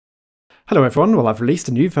Hello everyone, well I've released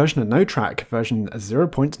a new version of NoTrack, version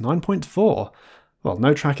 0.9.4. Well,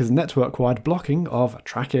 NoTrack is network-wide blocking of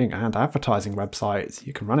tracking and advertising websites.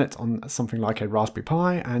 You can run it on something like a Raspberry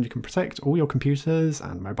Pi and you can protect all your computers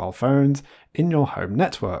and mobile phones in your home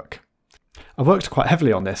network. I worked quite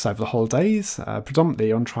heavily on this over the holidays,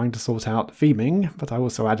 predominantly on trying to sort out theming, but I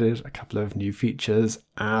also added a couple of new features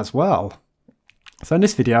as well. So in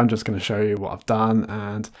this video I'm just going to show you what I've done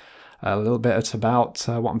and a little bit about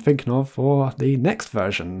what I'm thinking of for the next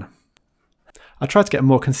version. I tried to get a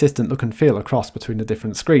more consistent look and feel across between the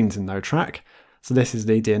different screens in NoTrack. So this is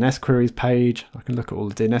the Dns Queries page. I can look at all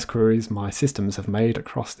the DNS queries my systems have made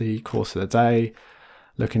across the course of the day,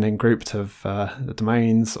 looking in grouped of the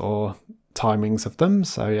domains or timings of them.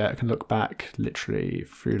 So yeah, I can look back literally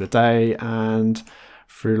through the day and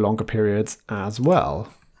through longer periods as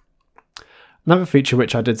well. Another feature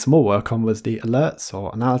which I did some more work on was the alerts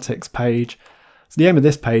or analytics page. So the aim of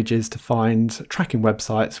this page is to find tracking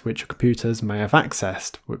websites which your computers may have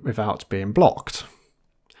accessed without being blocked.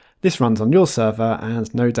 This runs on your server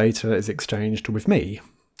and no data is exchanged with me.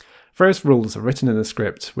 Various rules are written in the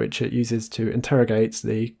script which it uses to interrogate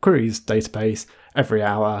the queries database every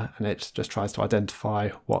hour, and it just tries to identify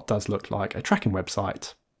what does look like a tracking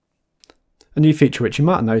website. A new feature which you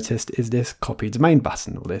might have noticed is this copy domain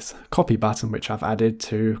button, or this copy button, which I've added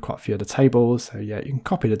to quite a few of the tables. So yeah, you can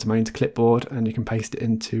copy the domain to clipboard and you can paste it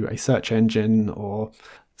into a search engine or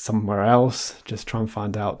somewhere else. Just try and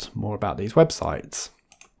find out more about these websites.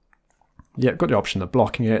 Yeah, I've got the option of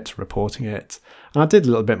blocking it, reporting it, and I did a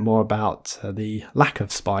little bit more about the lack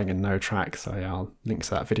of spying in NoTrack. So yeah, I'll link to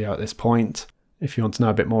that video at this point if you want to know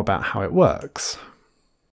a bit more about how it works.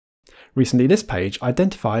 Recently, this page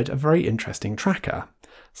identified a very interesting tracker,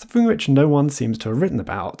 something which no one seems to have written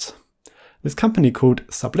about. This company called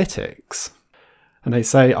Sublytics, and they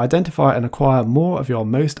say identify and acquire more of your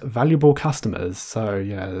most valuable customers. So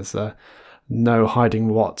yeah, there's no hiding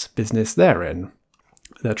what business they're in.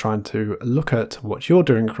 They're trying to look at what you're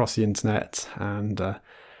doing across the internet and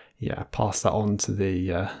yeah, pass that on to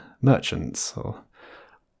the merchants or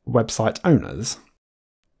website owners.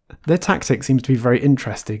 Their tactic seems to be very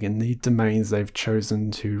interesting in the domains they've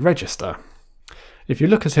chosen to register. If you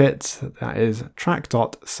look at it, that is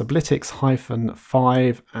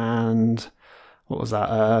track.sublytics-5 and what was that,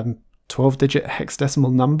 12-digit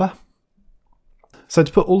hexadecimal number. So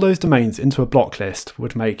to put all those domains into a block list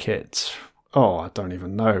would make it, I don't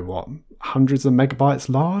even know what, hundreds of megabytes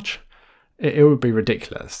large? It would be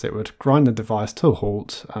ridiculous. It would grind the device to a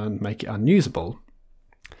halt and make it unusable.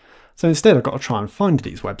 So instead I've got to try and find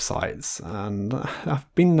these websites, and I've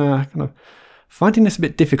been kind of finding this a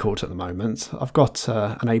bit difficult at the moment. I've got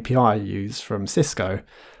an API I use from Cisco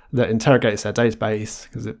that interrogates their database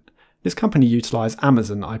because this company utilise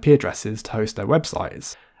Amazon IP addresses to host their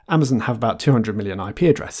websites. Amazon have about 200 million IP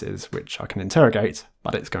addresses which I can interrogate,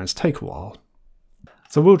 but it's going to take a while.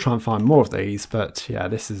 So we'll try and find more of these, but yeah,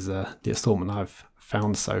 this is the assortment I've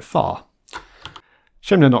found so far.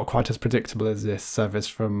 Shame they're not quite as predictable as this service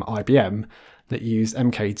from IBM that use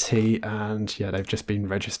MKT, and yeah, they've just been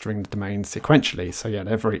registering the domains sequentially, so yeah,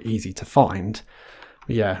 they're very easy to find.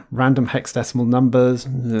 But yeah, random hexadecimal numbers,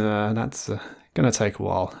 that's going to take a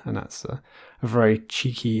while, and that's a very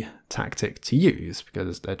cheeky tactic to use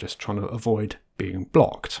because they're just trying to avoid being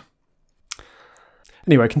blocked.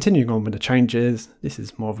 Anyway, continuing on with the changes, this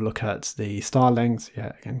is more of a look at the stylings.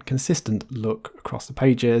 Yeah, again, consistent look across the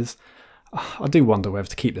pages. I do wonder whether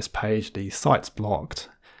to keep this page, the sites blocked,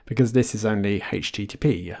 because this is only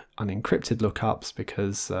HTTP, unencrypted lookups,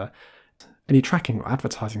 because any tracking or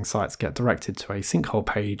advertising sites get directed to a sinkhole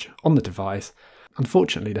page on the device.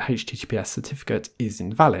 Unfortunately, the HTTPS certificate is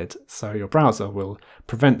invalid, so your browser will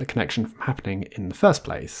prevent the connection from happening in the first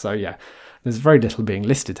place. So yeah, there's very little being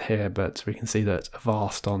listed here, but we can see that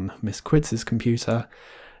Avast on Miss Quids' computer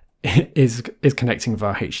is connecting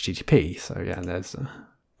via HTTP. So yeah, there's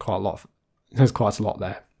quite a lot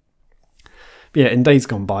there. But yeah, in days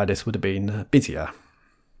gone by, this would have been busier.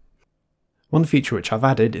 One feature which I've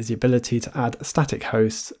added is the ability to add static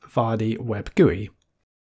hosts via the Web Gui.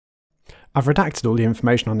 I've redacted all the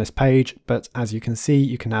information on this page, but as you can see,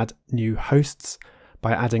 you can add new hosts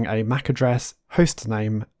by adding a MAC address, host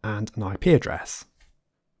name, and an IP address.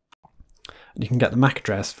 And you can get the MAC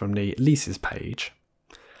address from the leases page.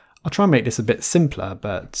 I'll try and make this a bit simpler,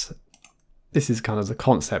 but this is kind of the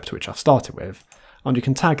concept which I've started with, and you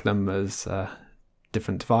can tag them as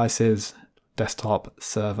different devices: desktop,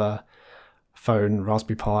 server, phone,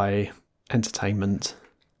 Raspberry Pi, entertainment.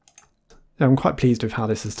 I'm quite pleased with how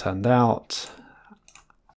this has turned out.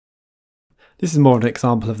 This is more an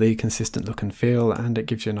example of the consistent look and feel, and it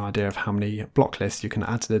gives you an idea of how many block lists you can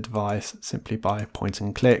add to the device simply by point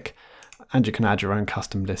and click, and you can add your own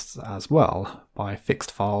custom lists as well by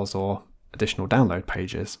fixed files or additional download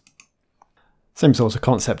pages. Same sort of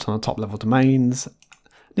concept on the top level domains.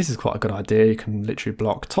 This is quite a good idea. You can literally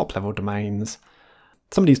block top level domains.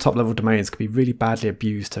 Some of these top level domains can be really badly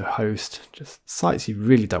abused to host just sites you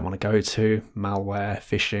really don't want to go to, malware,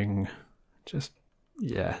 phishing,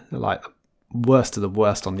 they're like the worst of the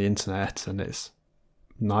worst on the internet, and it's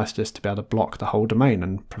nice just to be able to block the whole domain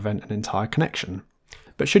and prevent an entire connection.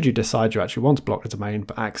 But should you decide you actually want to block the domain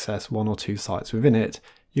but access one or two sites within it,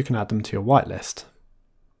 you can add them to your whitelist.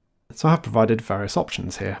 So I have provided various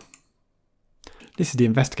options here. This is the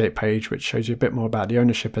investigate page, which shows you a bit more about the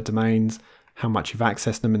ownership of domains, how much you've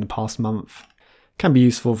accessed them in the past month. It can be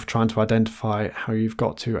useful for trying to identify how you've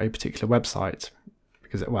got to a particular website,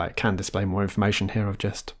 because it can display more information here. I've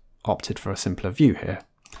just opted for a simpler view here.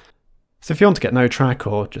 So if you want to get NoTrack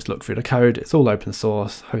or just look through the code, it's all open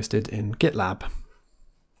source, hosted in GitLab.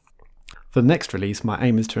 For the next release, my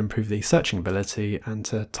aim is to improve the searching ability and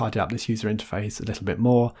to tidy up this user interface a little bit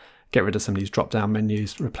more, get rid of some of these drop-down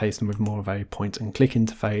menus, replace them with more of a point-and-click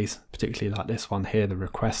interface, particularly like this one here, the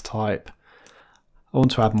request type. I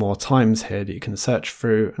want to add more times here that you can search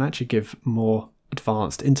through and actually give more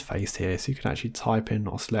advanced interface here, so you can actually type in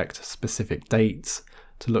or select specific dates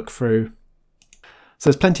to look through. So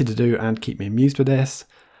there's plenty to do and keep me amused with this.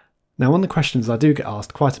 Now, one of the questions I do get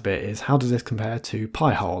asked quite a bit is, how does this compare to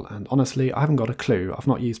Pi-hole? And honestly, I haven't got a clue. I've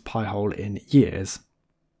not used Pi-hole in years.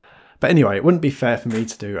 But anyway, it wouldn't be fair for me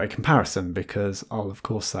to do a comparison, because I'll of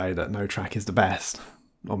course say that NoTrack is the best.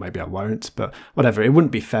 Or maybe I won't, but whatever. It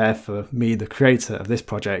wouldn't be fair for me, the creator of this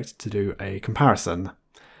project, to do a comparison.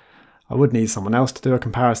 I would need someone else to do a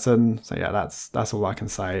comparison. So yeah, that's all I can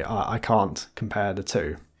say. I can't compare the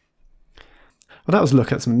two. Well, that was a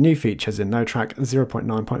look at some new features in NoTrack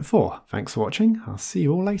 0.9.4. Thanks for watching. I'll see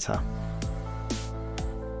you all later.